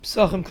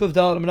Psachim Kuf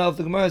Dalet Amanav.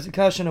 The Gemara has the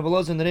Kashan of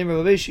Allah in the name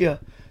of Aveshia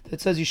that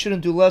says you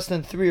shouldn't do less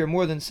than 3 or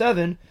more than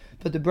 7,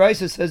 but the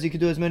Brisa says you can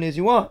do as many as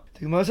you want.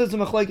 The Gemara says the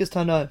Machlekes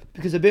Tanaim,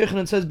 because the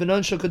Bechanan says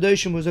Benan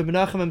Shakadoshim was Rabbi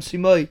Nachman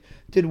Simai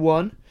did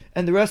 1,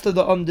 and the rest of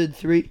the did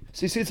 3.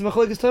 So you see it's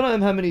Machlekes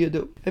Tanaim how many you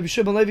do. Rabbi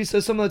Shimon Levi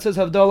says someone that says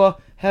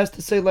Havdalah has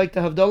to say like the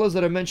Havdalahs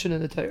that are mentioned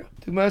in the Torah.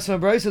 The Gemara says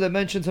Brisa that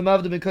mentions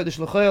Hamavda ben Kodesh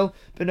L'Chayil,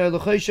 ben Er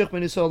L'Chayshich,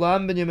 ben Yisrael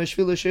L'Am, ben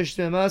Yemeshvil L'Shesh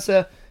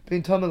T'Amasa,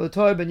 ben Tamil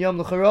L'Tar, ben Yam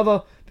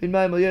L'Charava, ben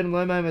Mayim L'Yedim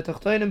L'Mayim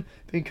L'Tachtainim,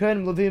 ben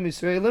Krenim L'Vim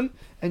Yisraelim,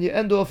 and you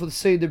end off with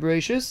Seder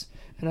Bereshis.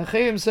 And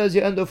Achaim says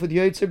you end off with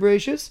Yotzer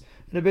Bereshis.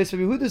 And the Beis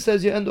Yehuda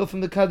says you end off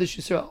from the Kaddish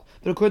Yisrael.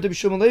 But according to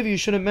Bishum Levi, you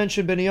shouldn't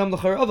mention Ben Yam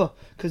L'Charava,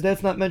 because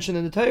that's not mentioned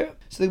in the Torah.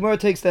 So the Gemara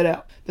takes that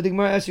out. But the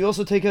Gemara asks you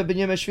also take out Ben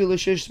Yemeshvil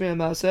L'Shesh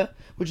T'Amasa,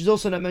 which is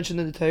also not mentioned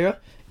in the Torah.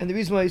 And the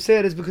reason why you say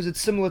it is because it's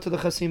similar to the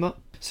Chasima.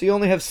 So you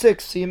only have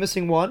 6, so you're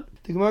missing 1.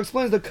 The Gemara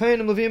explains that Kain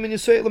and Levim and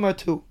Yisraelim are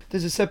 2.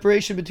 There's a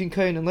separation between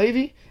Kain and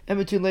Levi, and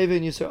between Levi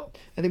and Yisrael.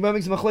 And the Gemara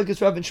makes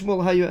Machlekes Rav and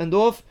Shmuel how you end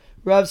off.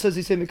 Rav says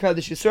he say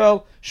Mekadesh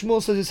Yisrael,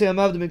 Shmuel says he say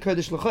Amavda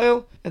Mekadesh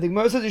L'Chayil, and the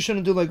Gemara says you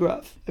shouldn't do like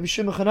Rav. Rabbi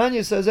Shimon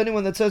Chananya says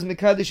anyone that says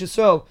Mekadesh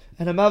Yisrael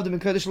and Amavda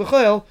Mekadesh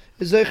L'Chayil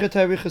is Zeicher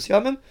Tarichas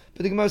Yamim,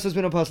 but the Gemara says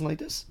we don't pass like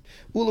this.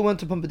 Ula went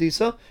to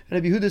Pumbedisa,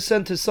 and Rabbi Yehuda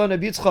sent his son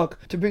Rabbi Yitzchak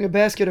to bring a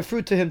basket of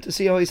fruit to him to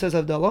see how he says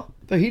Havdalah,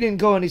 but he didn't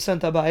go and he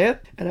sent Abaye,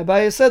 and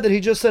Abaye said that he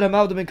just said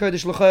Amavda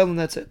Mekadesh L'Chayil and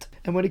that's it.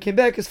 And when he came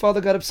back, his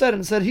father got upset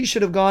and said he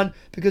should have gone,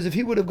 because if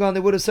he would have gone, they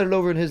would have said it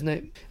over in his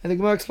name. And the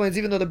Gemara explains,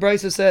 even though the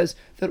Brisa says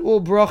that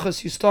all brachas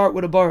you start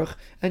with a baruch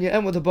and you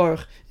end with a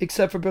baruch,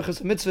 except for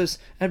brachas mitzvahs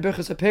and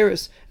brachas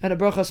Paris and a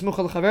brachas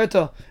muchal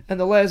chaverta and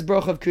the last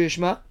bracha of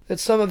Kriyishma, that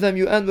some of them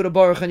you end with a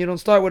baruch and you don't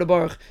start with a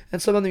baruch, and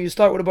some of them you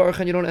start with a baruch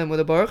and you don't end with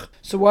a baruch.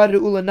 So why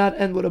did Ula not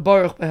end with a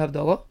baruch by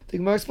Havdalah? The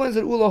Gemara explains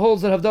that Ula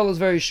holds that Havdalah is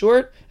very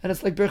short and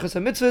it's like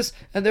brachas mitzvahs,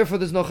 and therefore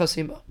there's no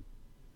chasima.